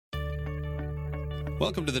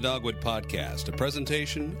Welcome to the Dogwood Podcast, a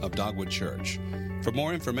presentation of Dogwood Church. For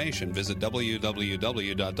more information, visit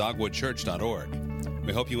www.dogwoodchurch.org.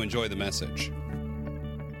 We hope you enjoy the message.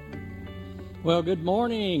 Well, good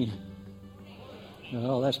morning.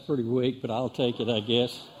 Oh, that's pretty weak, but I'll take it, I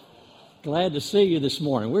guess. Glad to see you this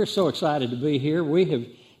morning. We're so excited to be here. We have,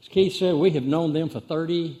 as Keith said, we have known them for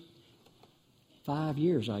 35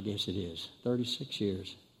 years, I guess it is, 36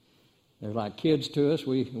 years. They're like kids to us.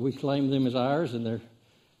 We claim them as ours, and they're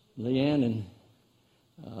Leanne and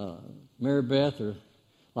Mary Beth are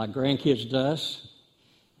like grandkids to us,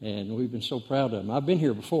 and we've been so proud of them. I've been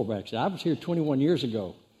here before, actually. I was here 21 years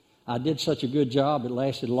ago. I did such a good job, it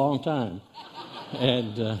lasted a long time.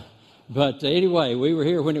 But anyway, we were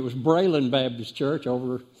here when it was Braylon Baptist Church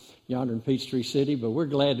over yonder in Peachtree City, but we're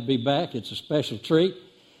glad to be back. It's a special treat.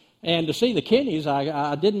 And to see the Kennys,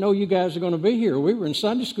 I didn't know you guys were going to be here. We were in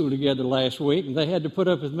Sunday school together last week, and they had to put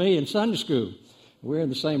up with me in Sunday school. We're in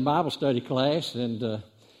the same Bible study class, and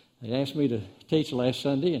they asked me to teach last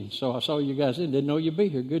Sunday, and so I saw you guys in. Didn't know you'd be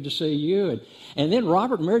here. Good to see you. And then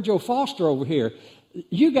Robert and Mary Jo Foster over here.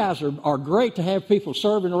 You guys are great to have people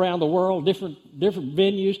serving around the world, different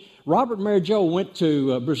venues. Robert and Mary Jo went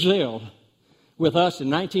to Brazil with us in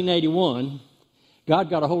 1981.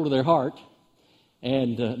 God got a hold of their heart.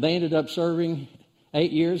 And they ended up serving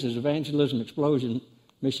 8 years as Evangelism Explosion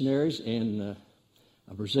missionaries in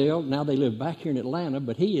Brazil. Now they live back here in Atlanta,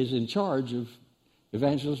 but he is in charge of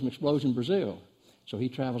Evangelism Explosion Brazil. So he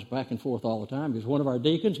travels back and forth all the time. He's one of our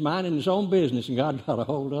deacons, minding his own business, and God got a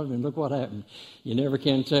hold of him, and look what happened. You never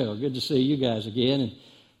can tell. Good to see you guys again. And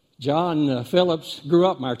John Phillips grew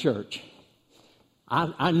up in our church.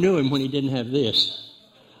 I knew him when he didn't have this.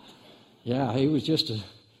 Yeah, he was just a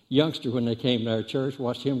youngster when they came to our church,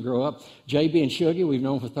 watched him grow up. JB and Shuggy, we've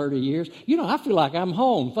known for 30 years. You know, I feel like I'm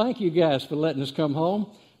home. Thank you guys for letting us come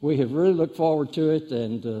home. We have really looked forward to it,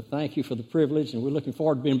 and thank you for the privilege, and we're looking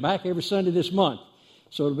forward to being back every Sunday this month.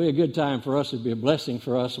 So it'll be a good time for us. It'll be a blessing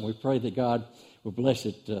for us, and we pray that God will bless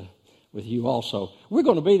it with you also. We're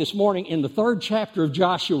going to be this morning in the 3rd chapter of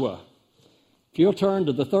Joshua. If you'll turn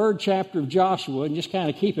to the 3rd chapter of Joshua and just kind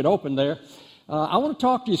of keep it open there, I want to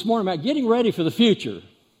talk to you this morning about getting ready for the future.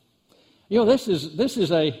 You know, this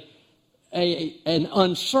is an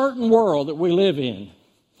uncertain world that we live in.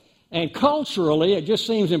 And culturally, it just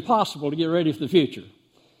seems impossible to get ready for the future.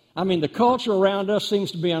 I mean, the culture around us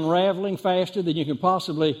seems to be unraveling faster than you can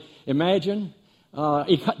possibly imagine.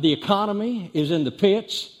 The economy is in the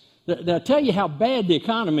pits. They'll tell you how bad the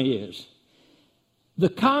economy is. The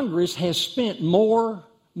Congress has spent more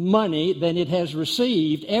money than it has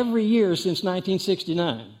received every year since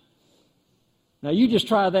 1969. Now, you just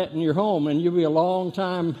try that in your home, and you'll be a long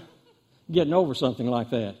time getting over something like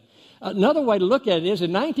that. Another way to look at it is,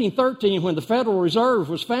 in 1913, when the Federal Reserve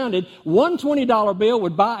was founded, one $20 bill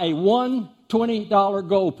would buy a one $20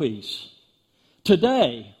 gold piece.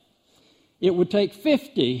 Today, it would take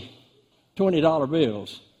 50 $20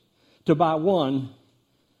 bills to buy one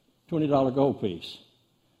 $20 gold piece.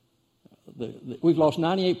 We've lost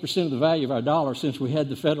 98% of the value of our dollar since we had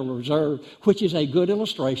the Federal Reserve, which is a good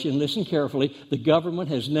illustration. Listen carefully. The government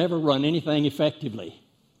has never run anything effectively.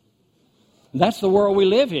 That's the world we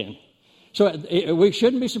live in. So we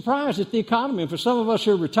shouldn't be surprised at the economy. And for some of us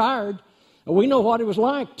who are retired, we know what it was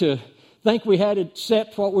like to think we had it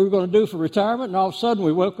set for what we were going to do for retirement, and all of a sudden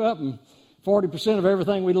we woke up and 40% of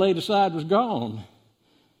everything we laid aside was gone.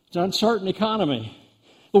 It's an uncertain economy.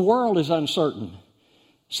 The world is uncertain.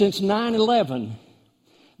 Since 9/11,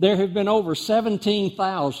 there have been over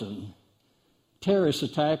 17,000 terrorist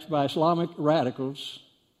attacks by Islamic radicals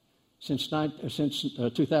since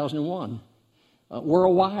 2001.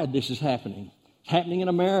 Worldwide, this is happening. It's happening in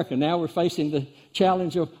America. Now we're facing the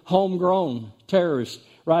challenge of homegrown terrorists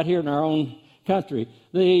right here in our own country.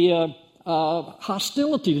 The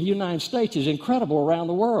hostility to the United States is incredible around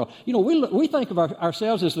the world. You know, we think of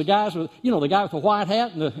ourselves as the guys with, you know, the guy with the white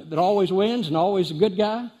hat and that always wins and always a good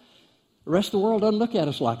guy. The rest of the world doesn't look at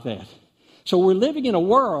us like that. So we're living in a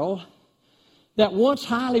world that once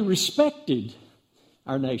highly respected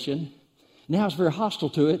our nation, now is very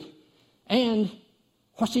hostile to it. And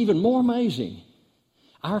what's even more amazing,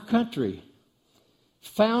 our country,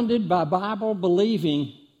 founded by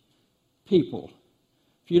Bible-believing people.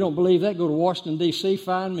 If you don't believe that, go to Washington, D.C.,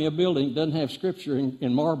 find me a building that doesn't have Scripture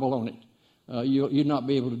in marble on it. You'd not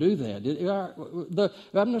be able to do that.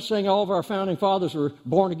 I'm not saying all of our founding fathers were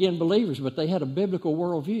born-again believers, but they had a biblical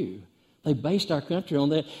worldview. They based our country on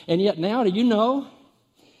that. And yet now, do you know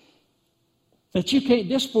that you can't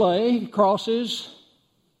display crosses,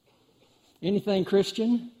 anything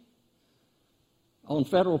Christian, on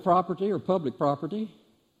federal property or public property?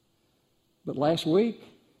 But last week,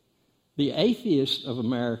 the atheists of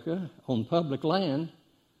America on public land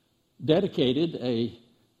dedicated a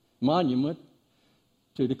monument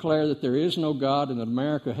to declare that there is no God and that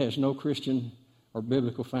America has no Christian or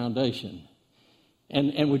biblical foundation.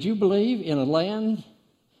 And would you believe in a land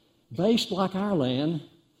based like our land,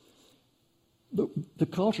 the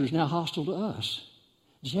culture is now hostile to us?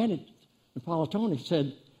 Janet Napolitano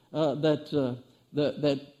said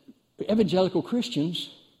that evangelical Christians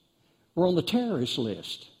were on the terrorist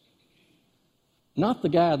list. Not the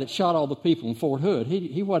guy that shot all the people in Fort Hood.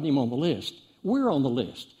 He wasn't even on the list. We're on the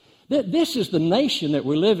list. This is the nation that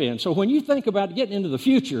we live in. So when you think about getting into the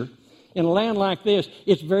future in a land like this,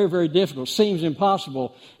 it's very, very difficult. Seems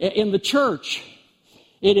impossible. In the church,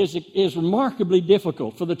 it is remarkably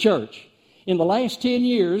difficult for the church. In the last 10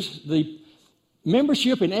 years, the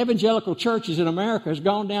membership in evangelical churches in America has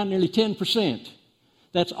gone down nearly 10%.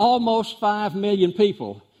 That's almost 5 million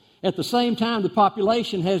people. At the same time, the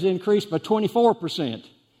population has increased by 24%.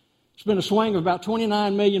 It's been a swing of about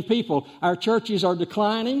 29 million people. Our churches are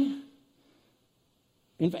declining.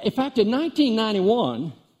 In fact, in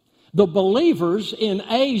 1991, the believers in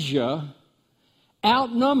Asia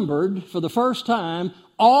outnumbered, for the first time,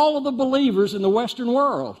 all of the believers in the Western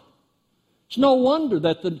world. It's no wonder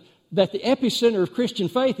that the epicenter of Christian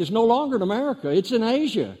faith is no longer in America. It's in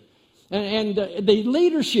Asia. And the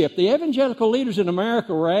leadership, the evangelical leaders in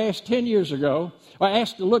America were asked 10 years ago, or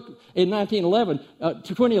asked to look in 2011,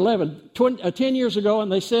 10 years ago,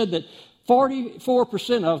 and they said that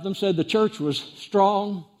 44% of them said the church was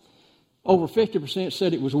strong. Over 50%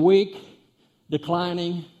 said it was weak,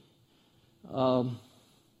 declining.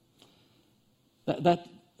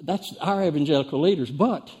 That's our evangelical leaders.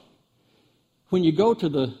 But when you go to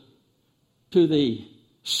the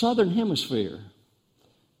southern hemisphere,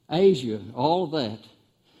 Asia, all of that,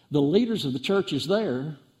 the leaders of the churches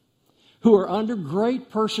there who are under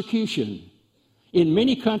great persecution. In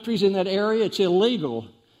many countries in that area, it's illegal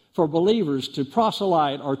for believers to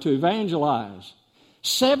proselyte or to evangelize.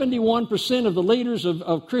 71% of the leaders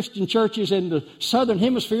of Christian churches in the southern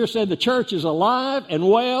hemisphere said the church is alive and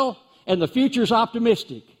well and the future is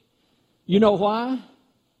optimistic. You know why?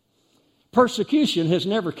 Persecution has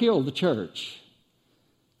never killed the church.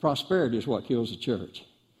 Prosperity is what kills the church.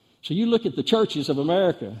 So you look at the churches of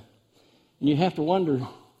America, and you have to wonder,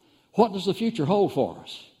 what does the future hold for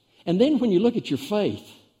us? And then when you look at your faith,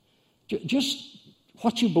 just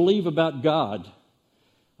what you believe about God,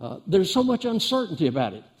 there's so much uncertainty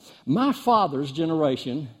about it. My father's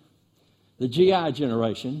generation, the GI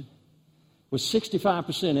generation, was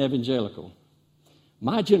 65% evangelical.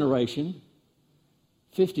 My generation,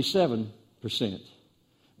 57%.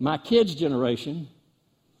 My kids' generation,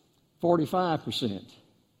 45%.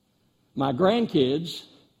 My grandkids,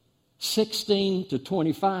 16 to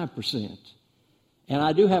 25%. And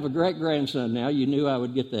I do have a great-grandson now. You knew I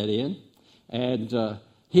would get that in. And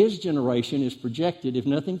his generation is projected, if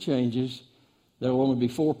nothing changes, there will only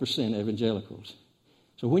be 4% evangelicals.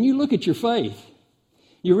 So when you look at your faith,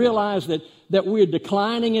 you realize that we're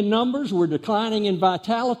declining in numbers, we're declining in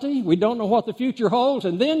vitality, we don't know what the future holds,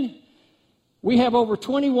 and then we have over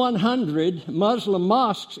 2,100 Muslim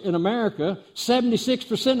mosques in America.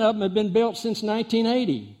 76% of them have been built since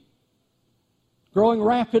 1980. Growing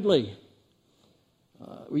rapidly.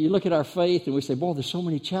 You look at our faith and we say, boy, there's so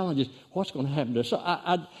many challenges. What's going to happen to us? So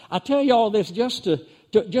I tell you all this just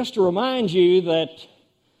to remind you that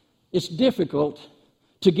it's difficult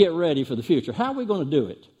to get ready for the future. How are we going to do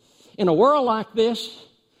it? In a world like this,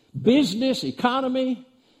 business, economy,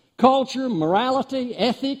 culture, morality,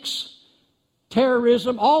 ethics,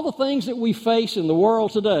 terrorism, all the things that we face in the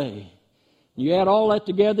world today. You add all that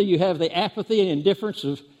together, you have the apathy and indifference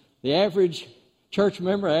of the average church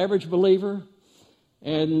member, average believer,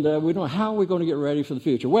 and we don't know how are we going to get ready for the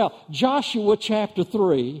future. Well, Joshua chapter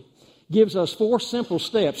 3 gives us 4 simple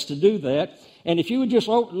steps to do that. And if you would just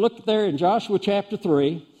look there in Joshua chapter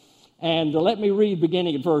 3, and let me read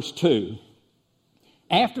beginning at verse 2.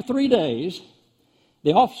 After 3 days,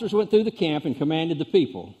 the officers went through the camp and commanded the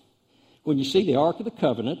people, when you see the Ark of the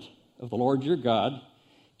Covenant of the Lord your God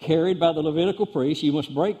carried by the Levitical priests, you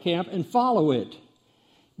must break camp and follow it.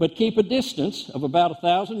 But keep a distance of about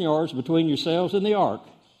 1,000 yards between yourselves and the Ark.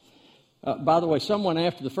 By the way, someone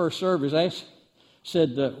after the first service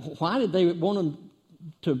said, why did they want them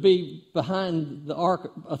to be behind the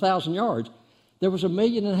Ark 1,000 yards? There was 1.5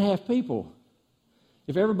 million people.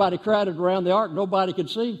 If everybody crowded around the Ark, nobody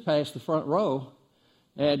could see past the front row.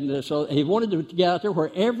 And so he wanted to get out there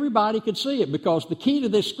where everybody could see it, because the key to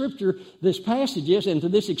this scripture, this passage is, and to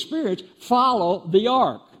this experience, follow the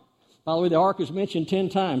Ark. By the way, the Ark is mentioned 10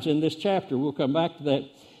 times in this chapter. We'll come back to that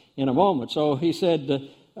in a moment. So he said,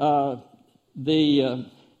 let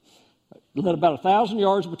about 1,000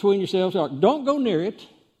 yards between yourselves. Don't go near it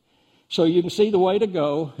so you can see the way to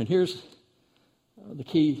go. And here's the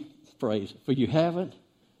key phrase, for you haven't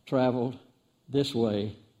traveled this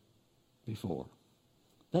way before.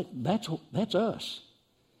 That's us.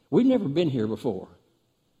 We've never been here before.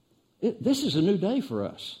 This is a new day for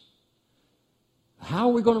us. How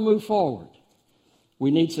are we going to move forward?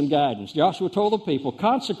 We need some guidance. Joshua told the people,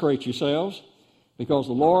 consecrate yourselves because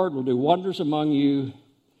the Lord will do wonders among you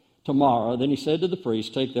tomorrow. Then he said to the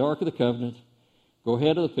priests, take the Ark of the Covenant, go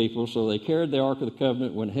ahead of the people. So they carried the Ark of the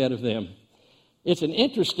Covenant, went ahead of them. It's an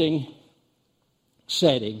interesting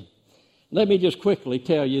setting. Let me just quickly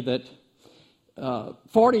tell you that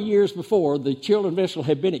 40 years before, the children of Israel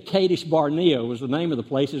had been at Kadesh Barnea, was the name of the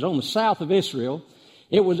place. It's on the south of Israel.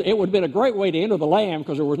 It would have been a great way to enter the land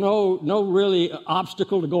because there was no really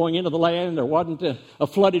obstacle to going into the land. There wasn't a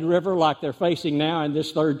flooded river like they're facing now in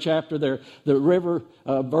this third chapter. The river,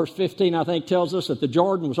 verse 15, I think, tells us that the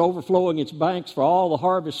Jordan was overflowing its banks for all the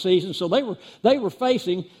harvest season. So they were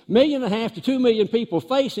facing 1.5 million to 2 million people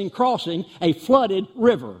crossing a flooded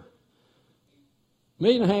river. 1.5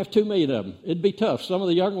 million, 2 million of them. It'd be tough. Some of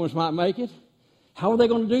the younger ones might make it. How are they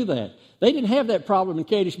going to do that? They didn't have that problem in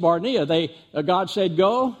Kadesh Barnea. God said,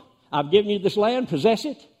 go, I've given you this land, possess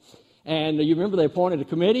it. And you remember they appointed a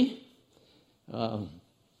committee.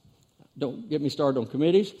 Don't get me started on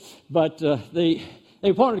committees. But they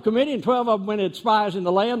appointed a committee, and 12 of them went as spies in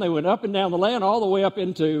the land. They went up and down the land, all the way up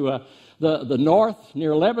into the north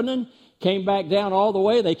near Lebanon. Came back down all the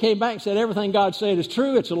way. They came back and said everything God said is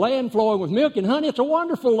true. It's a land flowing with milk and honey. It's a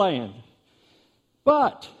wonderful land.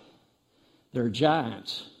 But there are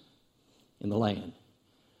giants in the land.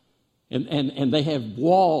 And they have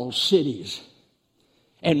walled cities.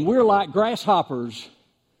 And we're like grasshoppers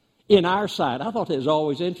in our sight. I thought that was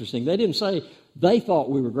always interesting. They didn't say they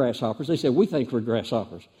thought we were grasshoppers. They said we think we're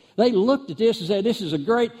grasshoppers. They looked at this and said this is a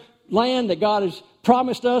great land that God has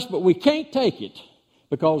promised us, but we can't take it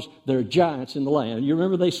because there are giants in the land. And you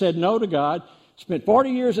remember they said no to God, spent 40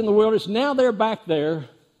 years in the wilderness. Now they're back there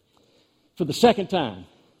for the second time.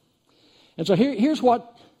 And so here's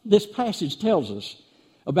what this passage tells us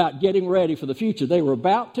about getting ready for the future. They were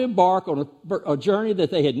about to embark on a journey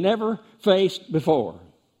that they had never faced before.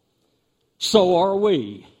 So are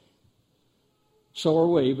we. So are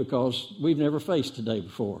we, because we've never faced today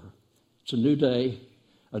before. It's a new day,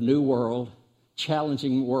 a new world,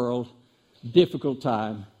 challenging world, difficult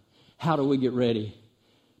time. How do we get ready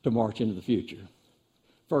to march into the future?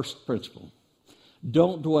 First principle,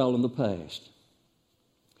 don't dwell in the past.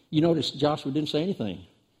 You notice Joshua didn't say anything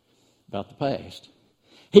about the past.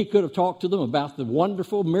 He could have talked to them about the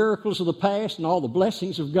wonderful miracles of the past and all the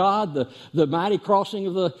blessings of God, the mighty crossing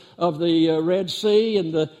of the Red Sea,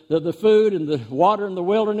 and the food and the water in the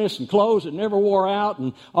wilderness, and clothes that never wore out,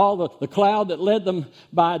 and all the cloud that led them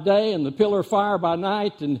by day and the pillar of fire by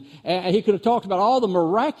night. And he could have talked about all the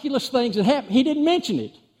miraculous things that happened. He didn't mention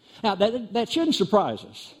it. Now, that shouldn't surprise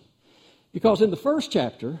us, because in the first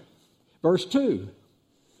chapter, verse 2,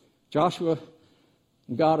 Joshua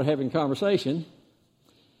and God are having a conversation,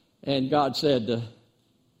 and God said,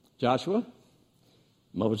 Joshua,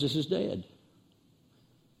 Moses is dead.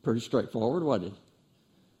 Pretty straightforward, wasn't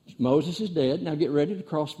it? Moses is dead. Now get ready to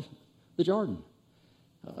cross the Jordan.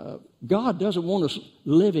 God doesn't want us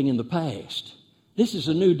living in the past. This is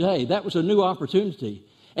a new day. That was a new opportunity.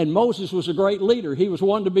 And Moses was a great leader. He was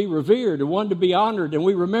one to be revered and one to be honored. And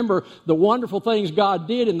we remember the wonderful things God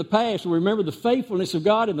did in the past. We remember the faithfulness of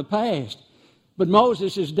God in the past. But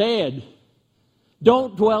Moses is dead.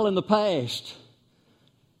 Don't dwell in the past.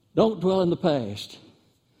 Don't dwell in the past.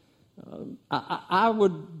 I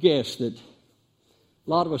would guess that a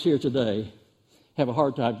lot of us here today have a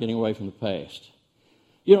hard time getting away from the past.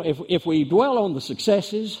 You know, if we dwell on the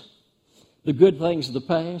successes, the good things of the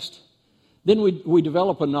past, then we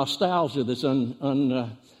develop a nostalgia that's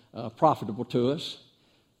unprofitable to us.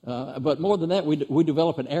 But more than that, we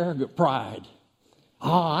develop an arrogant pride.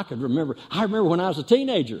 I remember when I was a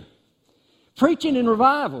teenager, preaching in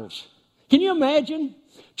revivals. Can you imagine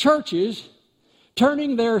churches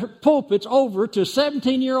turning their pulpits over to a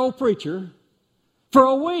 17-year-old preacher for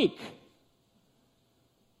a week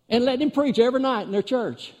and letting him preach every night in their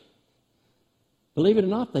church? Believe it or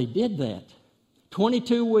not, they did that.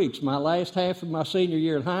 22 weeks, my last half of my senior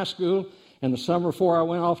year in high school, and the summer before I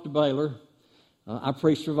went off to Baylor, I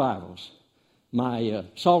preached revivals. My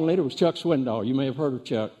song leader was Chuck Swindoll. You may have heard of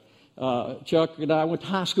Chuck. Chuck and I went to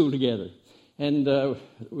high school together. And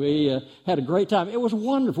we had a great time. It was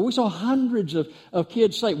wonderful. We saw hundreds of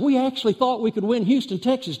kids saved. We actually thought we could win Houston,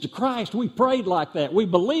 Texas to Christ. We prayed like that. We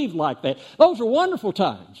believed like that. Those are wonderful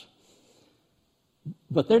times.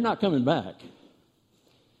 But they're not coming back.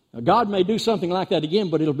 Now, God may do something like that again,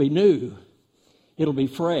 but it'll be new. It'll be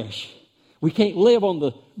fresh. We can't live on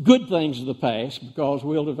the good things of the past because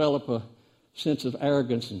we'll develop a sense of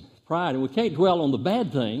arrogance and pride. And we can't dwell on the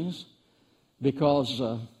bad things because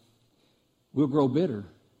we'll grow bitter.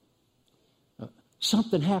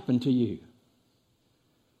 Something happened to you.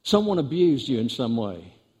 Someone abused you in some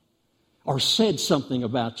way, or said something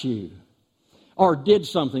about you, or did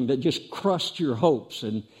something that just crushed your hopes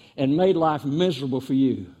and made life miserable for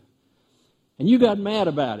you. And you got mad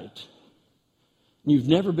about it. And you've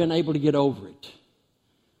never been able to get over it.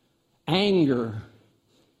 Anger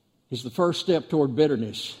is the first step toward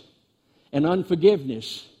bitterness. And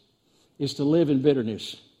unforgiveness is to live in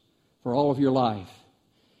bitterness for all of your life.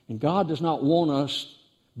 And God does not want us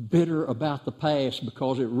bitter about the past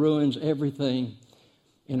because it ruins everything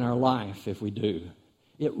in our life if we do.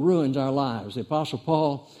 It ruins our lives. The Apostle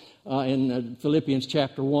Paul in Philippians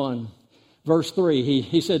chapter 1, verse 3,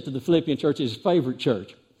 he said to the Philippian church, his favorite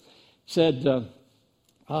church, said,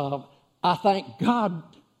 I thank God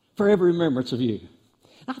for every remembrance of you.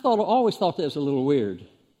 I always thought that was a little weird.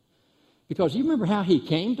 Because you remember how he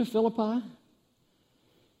came to Philippi?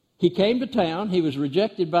 He came to town. He was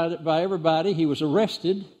rejected by everybody. He was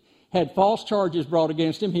arrested, had false charges brought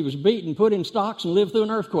against him. He was beaten, put in stocks, and lived through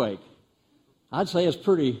an earthquake. I'd say it's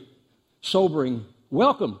pretty sobering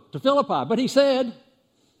welcome to Philippi. But he said,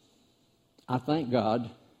 I thank God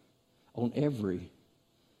on every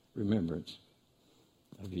remembrance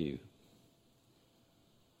of you.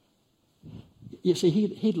 You see,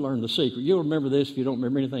 he'd learned the secret. You'll remember this if you don't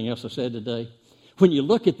remember anything else I said today. When you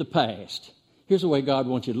look at the past, here's the way God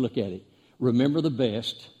wants you to look at it. Remember the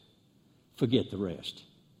best, forget the rest.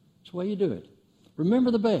 That's the way you do it. Remember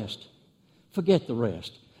the best, forget the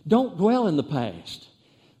rest. Don't dwell in the past.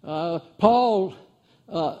 Paul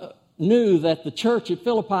knew that the church at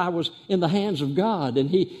Philippi was in the hands of God. And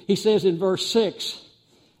he says in verse 6,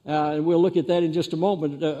 and we'll look at that in just a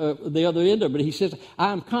moment, the other end of it. He says,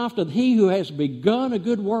 I am confident he who has begun a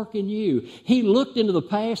good work in you. He looked into the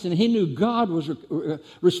past and he knew God was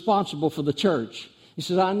responsible for the church. He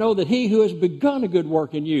says, I know that he who has begun a good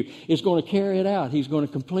work in you is going to carry it out. He's going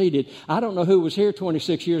to complete it. I don't know who was here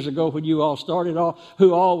 26 years ago when you all started,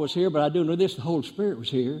 who all was here, but I do know this, the Holy Spirit was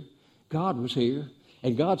here. God was here.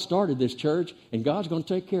 And God started this church, and God's going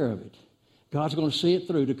to take care of it. God's going to see it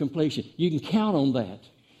through to completion. You can count on that.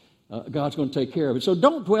 God's going to take care of it. So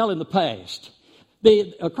don't dwell in the past.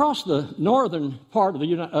 Across the northern part of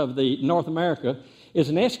the North America is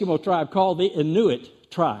an Eskimo tribe called the Inuit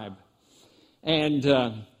tribe. And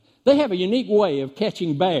they have a unique way of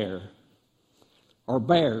catching bear or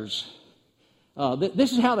bears.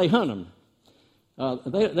 This is how they hunt them.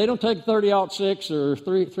 They don't take 30-06 or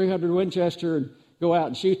 300 Winchester and go out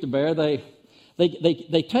and shoot the bear. They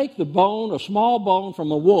take the bone, a small bone from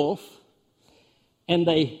a wolf, and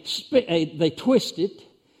they twist it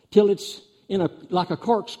till it's like a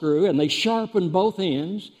corkscrew, and they sharpen both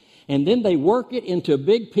ends, and then they work it into a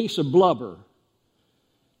big piece of blubber.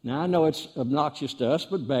 Now, I know it's obnoxious to us,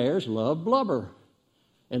 but bears love blubber.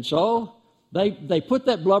 And so they put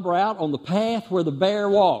that blubber out on the path where the bear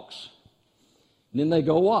walks. And then they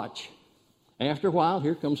go watch. After a while,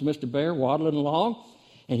 here comes Mr. Bear waddling along,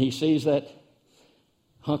 and he sees that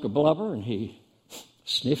hunk of blubber, and he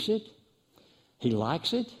sniffs it. He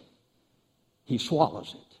likes it. He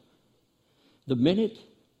swallows it. The minute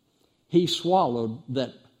he swallowed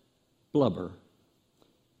that blubber,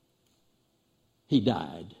 he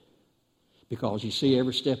died. Because you see,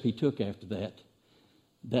 every step he took after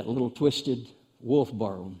that little twisted wolf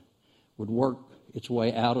bone would work its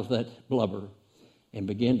way out of that blubber and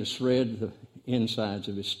begin to shred the insides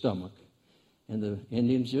of his stomach. And the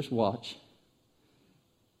Indians just watch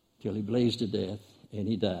till he bleeds to death and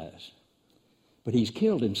he dies. But he's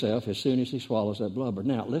killed himself as soon as he swallows that blubber.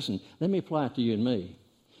 Now, listen, let me apply it to you and me.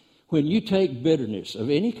 When you take bitterness of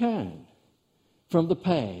any kind from the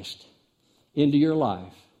past into your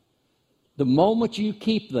life, the moment you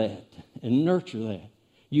keep that and nurture that,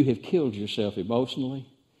 you have killed yourself emotionally,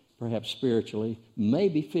 perhaps spiritually,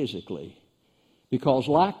 maybe physically. Because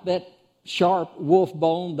like that sharp wolf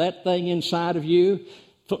bone, that thing inside of you,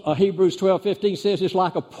 Hebrews 12:15 says it's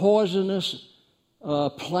like a poisonous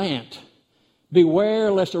plant.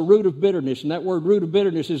 Beware lest a root of bitterness, and that word root of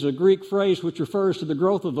bitterness is a Greek phrase which refers to the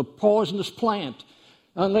growth of a poisonous plant,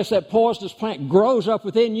 unless that poisonous plant grows up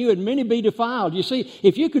within you, and many be defiled. You see,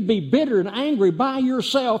 if you could be bitter and angry by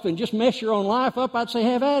yourself and just mess your own life up, I'd say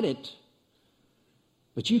have at it.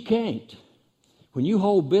 But you can't. When you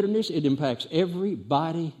hold bitterness, it impacts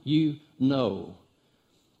everybody you know.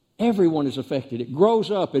 Everyone is affected. It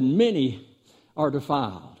grows up, and many are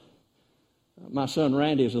defiled. My son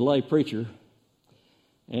Randy is a lay preacher,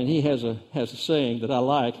 and he has a saying that I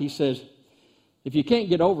like. He says, if you can't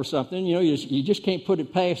get over something, you just can't put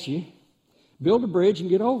it past you, build a bridge and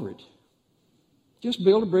get over it. Just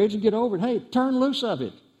build a bridge and get over it. Hey, turn loose of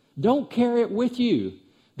it. Don't carry it with you.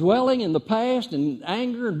 Dwelling in the past and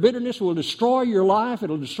anger and bitterness will destroy your life.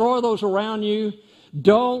 It'll destroy those around you.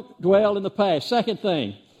 Don't dwell in the past. Second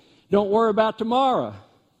thing, don't worry about tomorrow.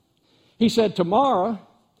 He said, tomorrow,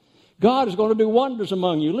 God is going to do wonders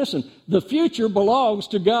among you. Listen, the future belongs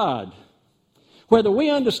to God. Whether we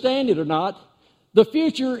understand it or not, the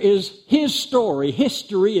future is His story.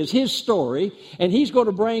 History is His story, and He's going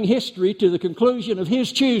to bring history to the conclusion of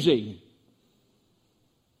His choosing.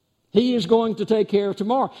 He is going to take care of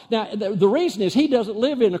tomorrow. Now, the reason is He doesn't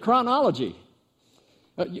live in a chronology.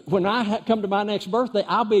 When I come to my next birthday,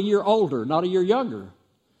 I'll be a year older, not a year younger,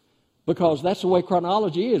 because that's the way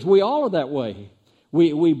chronology is. We all are that way.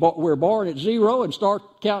 We're born at 0 and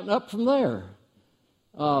start counting up from there.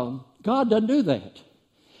 God doesn't do that.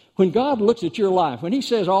 When God looks at your life, when He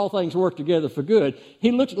says all things work together for good,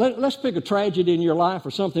 He looks. Let's pick a tragedy in your life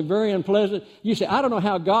or something very unpleasant. You say, I don't know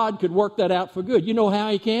how God could work that out for good. You know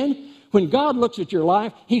how He can? When God looks at your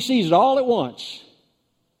life, He sees it all at once.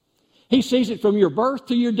 He sees it from your birth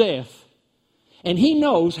to your death. And He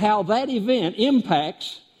knows how that event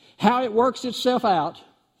impacts, how it works itself out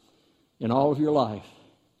in all of your life.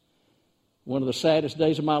 One of the saddest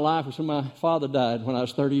days of my life was when my father died when I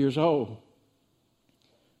was 30 years old.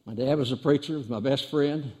 My dad was a preacher, was my best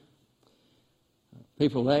friend.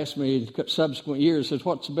 People asked me in subsequent years, said,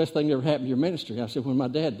 what's the best thing that ever happened to your ministry? I said, when my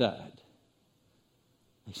dad died.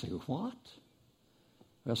 They say, what?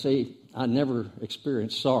 Well, see, I never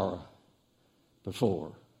experienced sorrow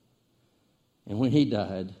before. And when he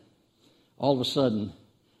died, all of a sudden,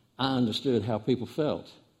 I understood how people felt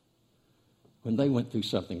when they went through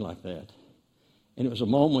something like that. And it was a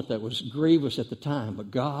moment that was grievous at the time, but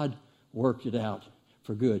God worked it out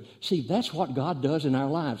for good. See, that's what God does in our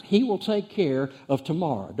lives. He will take care of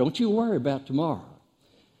tomorrow. Don't you worry about tomorrow.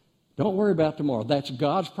 Don't worry about tomorrow. That's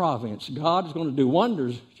God's providence. God is going to do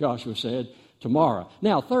wonders, Joshua said, tomorrow.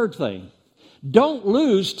 Now, third thing, don't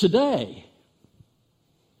lose today.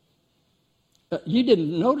 You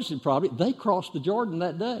didn't notice it probably. They crossed the Jordan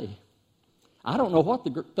that day. I don't know what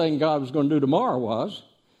the thing God was going to do tomorrow was,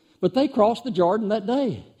 but they crossed the Jordan that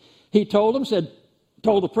day. He told them,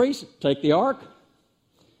 told the priest, take the ark,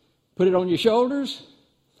 put it on your shoulders,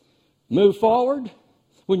 move forward.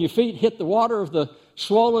 When your feet hit the water of the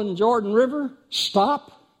swollen Jordan River,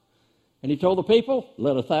 stop. And he told the people,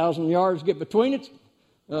 let 1,000 yards get between it,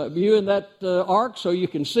 you and that ark so you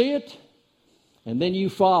can see it, and then you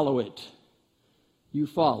follow it. You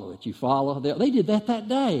follow it. You follow. They did that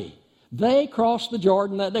day. They crossed the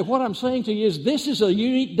Jordan that day. What I'm saying to you is this is a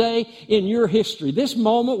unique day in your history. This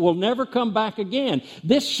moment will never come back again.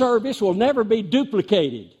 This service will never be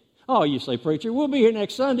duplicated. Oh, you say, preacher, we'll be here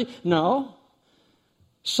next Sunday. No.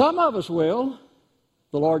 Some of us will.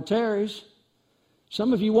 The Lord tarries.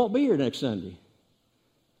 Some of you won't be here next Sunday.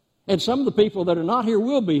 And some of the people that are not here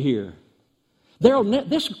will be here.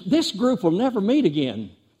 This group will never meet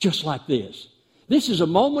again just like this. This is a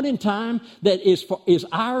moment in time that is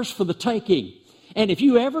ours for the taking. And if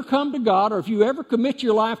you ever come to God or if you ever commit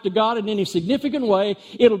your life to God in any significant way,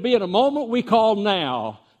 it'll be in a moment we call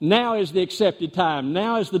now. Now is the accepted time.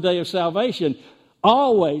 Now is the day of salvation.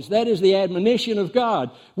 Always, that is the admonition of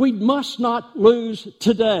God. We must not lose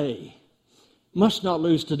today. Must not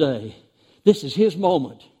lose today. This is His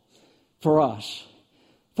moment for us.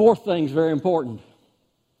 Fourth thing is very important.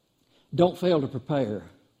 Don't fail to prepare.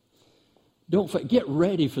 Get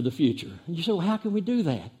ready for the future. And you say, well, how can we do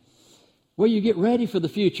that? Well, you get ready for the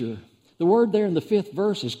future. The word there in the 5th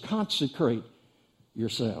verse is consecrate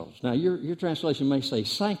yourselves. Now, your translation may say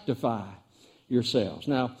sanctify yourselves.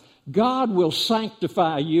 Now, God will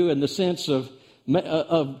sanctify you in the sense of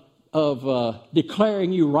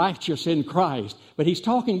declaring you righteous in Christ. But He's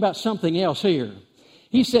talking about something else here.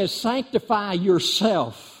 He says sanctify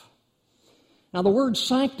yourself. Now, the word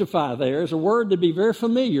sanctify there is a word to be very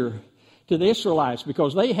familiar to the Israelites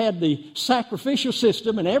because they had the sacrificial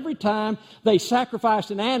system, and every time they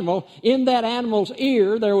sacrificed an animal, in that animal's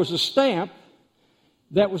ear there was a stamp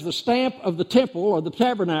that was the stamp of the temple or the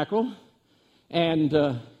tabernacle, and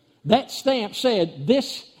that stamp said,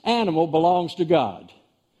 this animal belongs to God.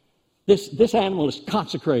 This animal is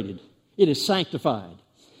consecrated. It is sanctified.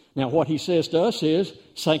 Now, what he says to us is,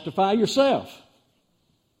 sanctify yourself.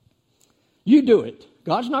 You do it.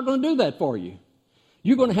 God's not going to do that for you.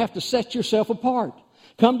 You're going to have to set yourself apart.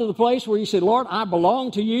 Come to the place where you say, Lord, I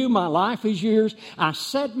belong to you. My life is yours. I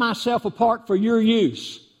set myself apart for your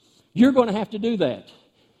use. You're going to have to do that.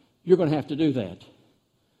 You're going to have to do that.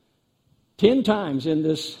 10 times in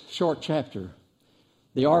this short chapter,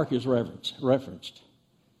 the ark is referenced.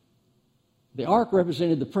 The ark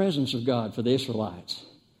represented the presence of God for the Israelites,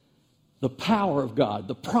 the power of God,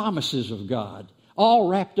 the promises of God, all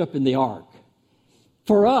wrapped up in the ark.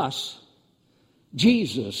 For us,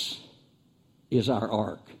 Jesus is our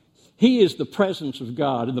ark. He is the presence of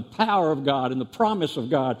God and the power of God and the promise of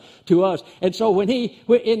God to us. And so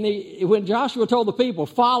when Joshua told the people,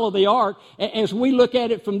 follow the ark, as we look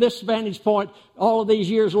at it from this vantage point, all of these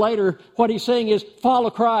years later, what he's saying is follow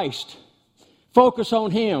Christ. Focus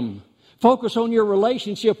on Him. Focus on your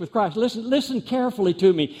relationship with Christ. Listen carefully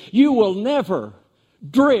to me. You will never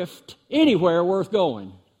drift anywhere worth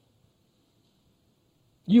going.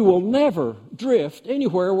 You will never drift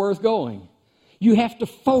anywhere worth going. You have to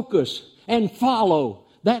focus and follow.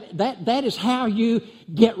 That is how you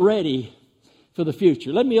get ready for the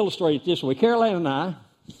future. Let me illustrate it this way. Carol Ann and I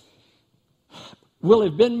will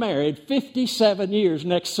have been married 57 years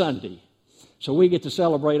next Sunday. So we get to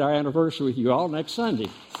celebrate our anniversary with you all next Sunday.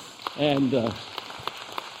 And,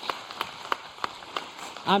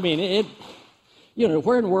 I mean,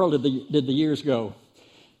 where in the world did the years go?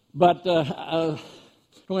 But I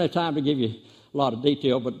don't have time to give you a lot of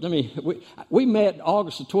detail, but we met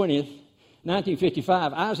August the 20th,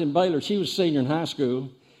 1955. I was in Baylor. She was a senior in high school.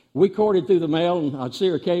 We courted through the mail, and I'd see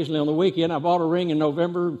her occasionally on the weekend. I bought a ring in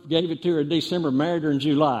November, gave it to her in December, married her in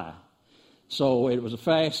July. So it was a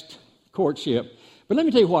fast courtship. But let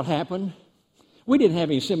me tell you what happened. We didn't have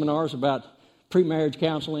any seminars about pre-marriage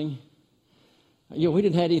counseling. We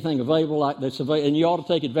didn't have anything available like that's available, and you ought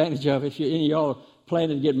to take advantage of it. If any of y'all are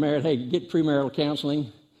planning to get married, hey, get premarital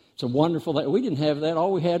counseling. It's a wonderful thing. We didn't have that.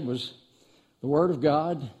 All we had was the Word of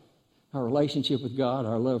God, our relationship with God,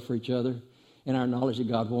 our love for each other, and our knowledge that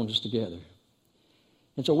God wanted us together.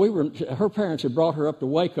 And so her parents had brought her up to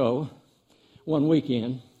Waco one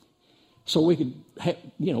weekend so we could,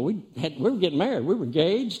 we were getting married. We were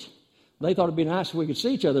engaged. They thought it'd be nice if we could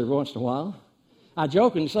see each other every once in a while. I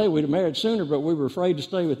jokingly say we'd have married sooner, but we were afraid to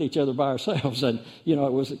stay with each other by ourselves. And, it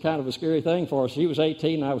was kind of a scary thing for us. He was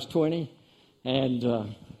 18, I was 20.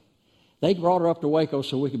 And they brought her up to Waco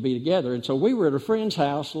so we could be together. And so we were at a friend's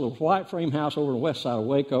house, a little white frame house over on the west side of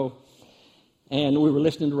Waco. And we were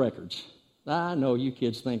listening to records. I know you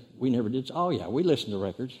kids think we never did. Oh, yeah, we listened to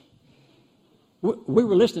records. We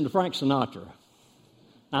were listening to Frank Sinatra.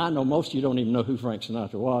 I know most of you don't even know who Frank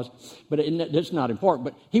Sinatra was, but it's not important.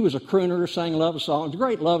 But he was a crooner, sang love songs,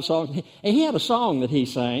 great love songs. And he had a song that he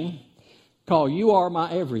sang called You Are My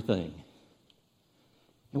Everything.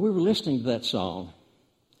 And we were listening to that song,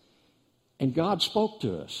 and God spoke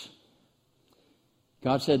to us.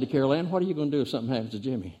 God said to Carol Ann, what are you going to do if something happens to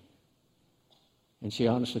Jimmy? And she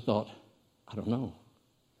honestly thought, I don't know.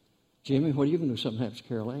 Jimmy, what are you going to do if something happens to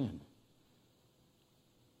Carol Ann?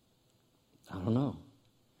 I don't know.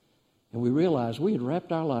 And we realized we had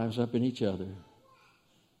wrapped our lives up in each other,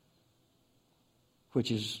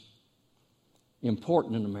 which is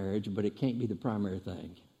important in a marriage, but it can't be the primary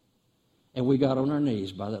thing. And we got on our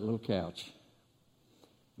knees by that little couch.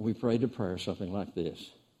 We prayed a prayer, something like this.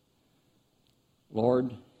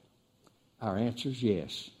 Lord, our answer is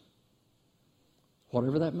yes.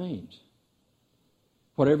 Whatever that means.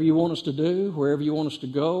 Whatever you want us to do, wherever you want us to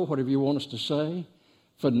go, whatever you want us to say,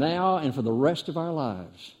 for now and for the rest of our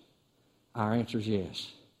lives, our answer is yes.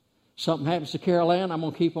 Something happens to Carol Ann, I'm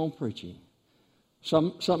going to keep on preaching.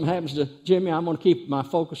 Something happens to Jimmy, I'm going to keep my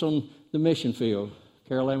focus on the mission field.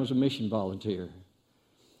 Carol Ann was a mission volunteer.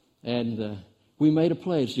 And we made a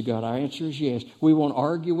pledge to God. Our answer is yes. We won't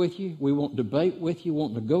argue with you. We won't debate with you.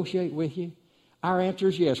 Won't negotiate with you. Our answer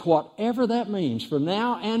is yes. Whatever that means from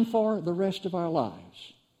now and for the rest of our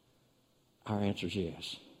lives, our answer is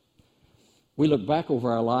yes. We look back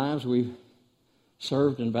over our lives. We've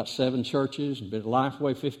served in about 7 churches and been at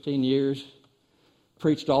Lifeway 15 years.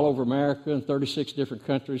 Preached all over America in 36 different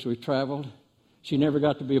countries we've traveled. She never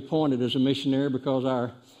got to be appointed as a missionary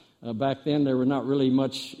because back then there were not really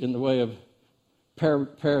much in the way of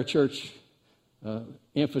parachurch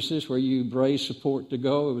emphasis where you raise support to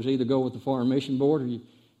go. It was either go with the Foreign Mission Board or you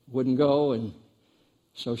wouldn't go. And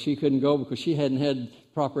so she couldn't go because she hadn't had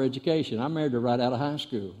proper education. I married her right out of high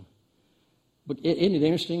school. But isn't it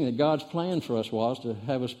interesting that God's plan for us was to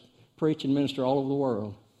have us preach and minister all over the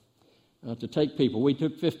world? to take people. We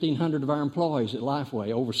took 1,500 of our employees at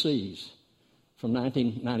Lifeway overseas from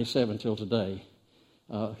 1997 till today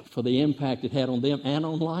for the impact it had on them and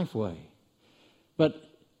on Lifeway. But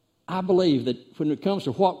I believe that when it comes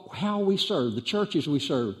to how we serve, the churches we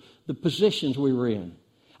serve, the positions we were in,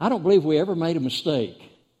 I don't believe we ever made a mistake.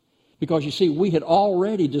 Because, you see, we had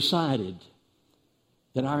already decided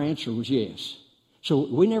that our answer was yes. So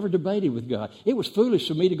we never debated with God. It was foolish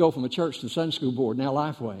for me to go from a church to the Sunday school board, now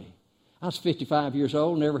Lifeway. I was 55 years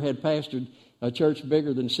old, never had pastored a church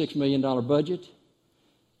bigger than a $6 million budget.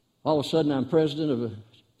 All of a sudden, I'm president of a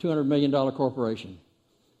 $200 million corporation.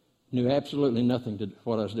 Knew absolutely nothing to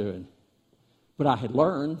what I was doing. But I had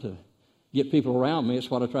learned to get people around me. It's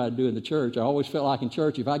what I tried to do in the church. I always felt like in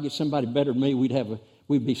church, if I get somebody better than me,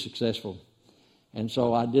 we'd be successful. And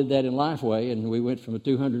so I did that in Lifeway, and we went from a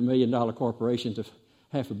 $200 million corporation to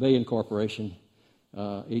 $500 million corporation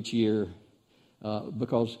each year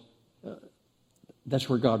because that's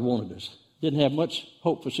where God wanted us. Didn't have much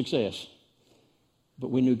hope for success,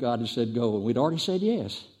 but we knew God had said go, and we'd already said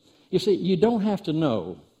yes. You see, you don't have to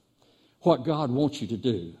know what God wants you to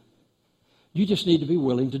do. You just need to be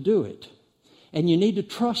willing to do it. And you need to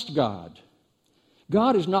trust God.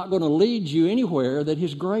 God is not going to lead you anywhere that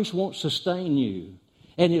His grace won't sustain you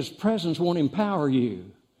and His presence won't empower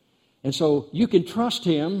you. And so you can trust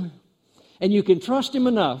Him, and you can trust Him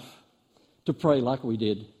enough to pray like we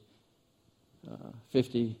did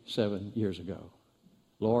 57 years ago.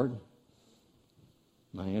 Lord,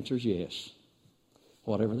 my answer is yes,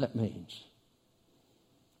 whatever that means.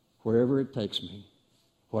 Wherever it takes me,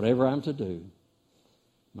 whatever I'm to do,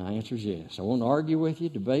 my answer is yes. I won't argue with you,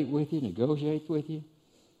 debate with you, negotiate with you.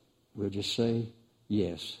 We'll just say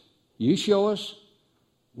yes. You show us,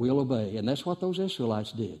 we'll obey. And that's what those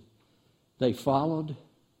Israelites did. They followed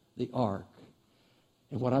the ark.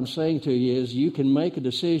 And what I'm saying to you is you can make a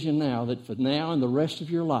decision now that for now and the rest of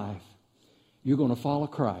your life, you're going to follow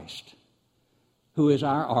Christ, who is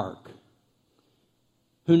our ark.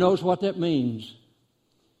 Who knows what that means?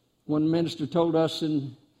 One minister told us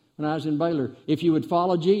when I was in Baylor, if you would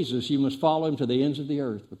follow Jesus, you must follow Him to the ends of the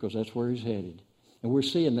earth because that's where He's headed. And we're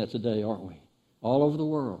seeing that today, aren't we? All over the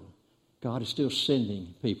world. God is still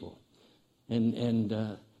sending people.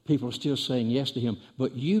 And people are still saying yes to Him.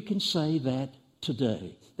 But you can say that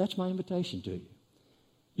today. That's my invitation to you.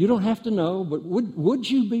 You don't have to know, but would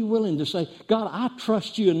you be willing to say, God, I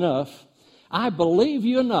trust You enough. I believe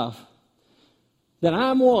You enough that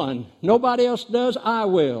I'm one. Nobody else does, I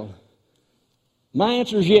will. My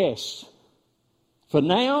answer is yes. For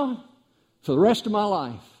now, for the rest of my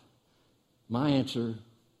life, my answer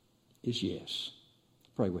is yes.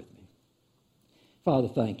 Pray with me. Father,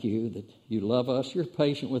 thank You that You love us. You're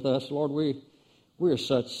patient with us. Lord, we are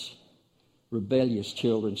such rebellious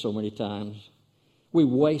children so many times. We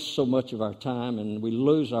waste so much of our time and we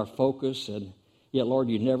lose our focus, and yet, Lord,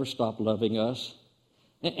 You never stop loving us.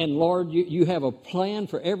 And Lord, you have a plan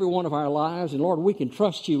for every one of our lives, and Lord, we can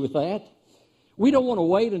trust You with that. We don't want to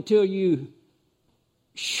wait until You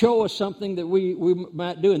show us something that we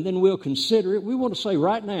might do and then we'll consider it. We want to say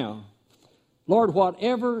right now, Lord,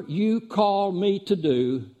 whatever You call me to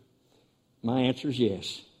do, my answer is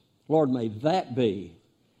yes. Lord, may that be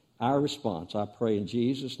our response. I pray in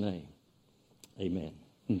Jesus' name. Amen.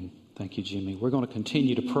 Thank you, Jimmy. We're going to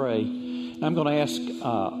continue to pray. I'm going to ask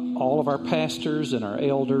all of our pastors and our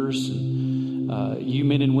elders, you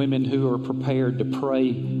men and women who are prepared to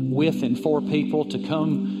pray with and for people, to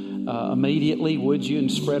come immediately, would you, and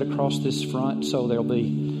spread across this front so there'll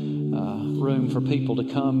be room for people to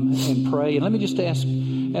come and pray. And let me just ask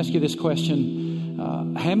you this question.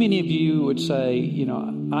 How many of you would say,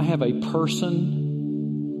 I have a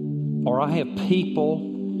person or I have people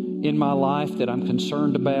in my life that I'm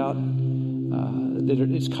concerned about, that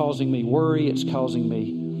it's causing me worry, it's causing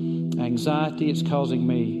me anxiety, it's causing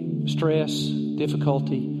me stress,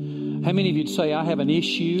 difficulty. How many of you would say, I have an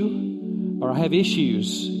issue or I have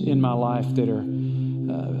issues in my life that are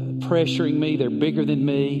pressuring me, they're bigger than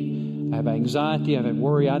me, I have anxiety, I have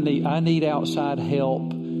worry, I need outside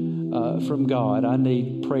help from God. I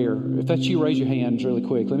need prayer. If that's you, raise your hands really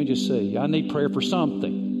quick. Let me just see. I need prayer for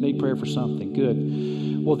something. Need prayer for something.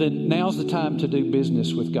 Good. Well, then now's the time to do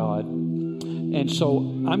business with God. And so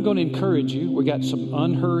I'm going to encourage you. We got some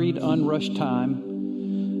unhurried, unrushed time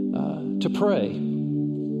to pray.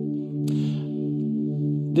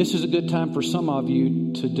 This is a good time for some of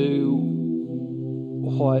you to do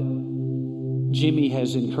what Jimmy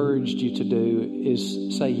has encouraged you to do,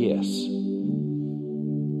 is say yes.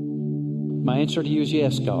 My answer to you is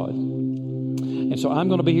yes, God. And so I'm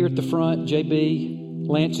going to be here at the front. JB,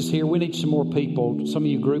 Lance is here. We need some more people. Some of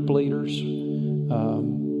you group leaders.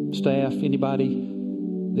 staff, anybody?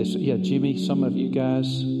 Jimmy, some of you guys,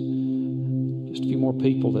 just a few more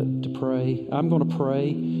people to pray. I'm going to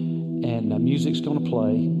pray, and music's going to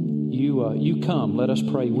play. You come. Let us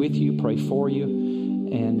pray with you, pray for you,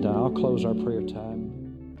 and I'll close our prayer time.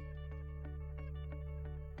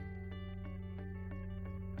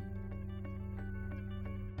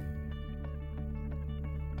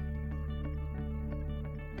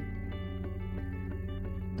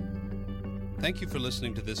 Thank you for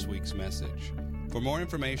listening to this week's message. For more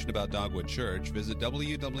information about Dogwood Church, visit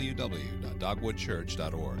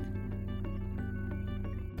www.dogwoodchurch.org.